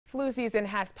Flu season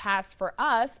has passed for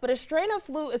us, but a strain of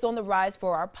flu is on the rise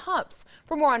for our pups.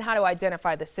 For more on how to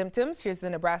identify the symptoms, here's the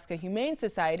Nebraska Humane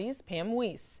Society's Pam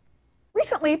Weiss.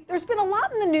 Recently, there's been a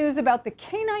lot in the news about the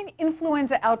canine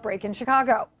influenza outbreak in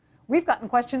Chicago. We've gotten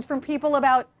questions from people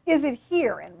about, is it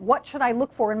here and what should I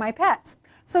look for in my pets?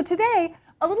 So today,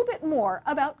 a little bit more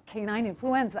about canine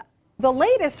influenza. The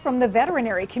latest from the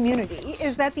veterinary community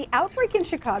is that the outbreak in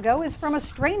Chicago is from a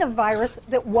strain of virus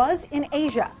that was in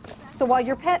Asia. So while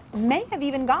your pet may have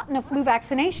even gotten a flu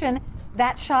vaccination,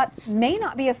 that shot may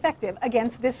not be effective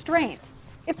against this strain.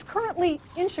 It's currently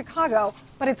in Chicago,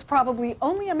 but it's probably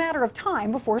only a matter of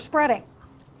time before spreading.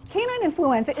 Canine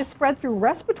influenza is spread through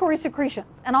respiratory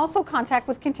secretions and also contact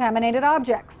with contaminated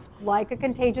objects, like a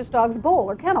contagious dog's bowl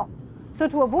or kennel. So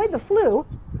to avoid the flu,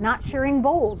 not sharing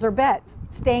bowls or beds,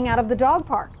 staying out of the dog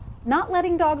park, not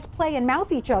letting dogs play and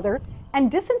mouth each other,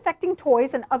 and disinfecting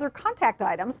toys and other contact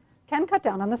items can cut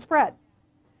down on the spread.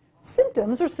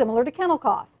 Symptoms are similar to kennel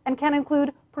cough and can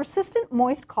include persistent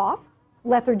moist cough,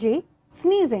 lethargy,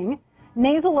 sneezing,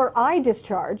 nasal or eye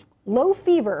discharge, low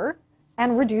fever,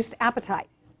 and reduced appetite.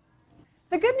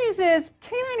 The good news is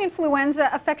canine influenza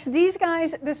affects these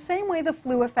guys the same way the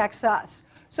flu affects us.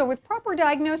 So with proper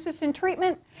diagnosis and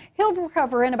treatment, he'll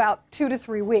recover in about 2 to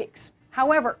 3 weeks.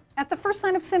 However, at the first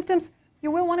sign of symptoms,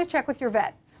 you will want to check with your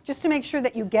vet just to make sure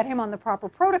that you get him on the proper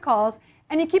protocols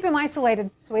and you keep him isolated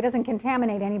so he doesn't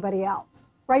contaminate anybody else.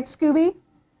 Right, Scooby?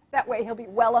 That way he'll be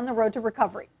well on the road to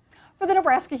recovery. For the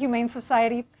Nebraska Humane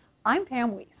Society, I'm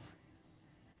Pam Weiss.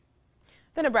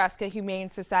 The Nebraska Humane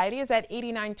Society is at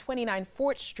 8929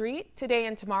 4th Street. Today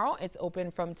and tomorrow, it's open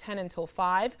from 10 until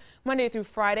 5, Monday through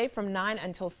Friday from 9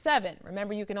 until 7.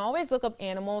 Remember, you can always look up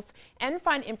animals and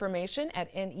find information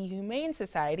at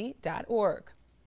nehumanesociety.org.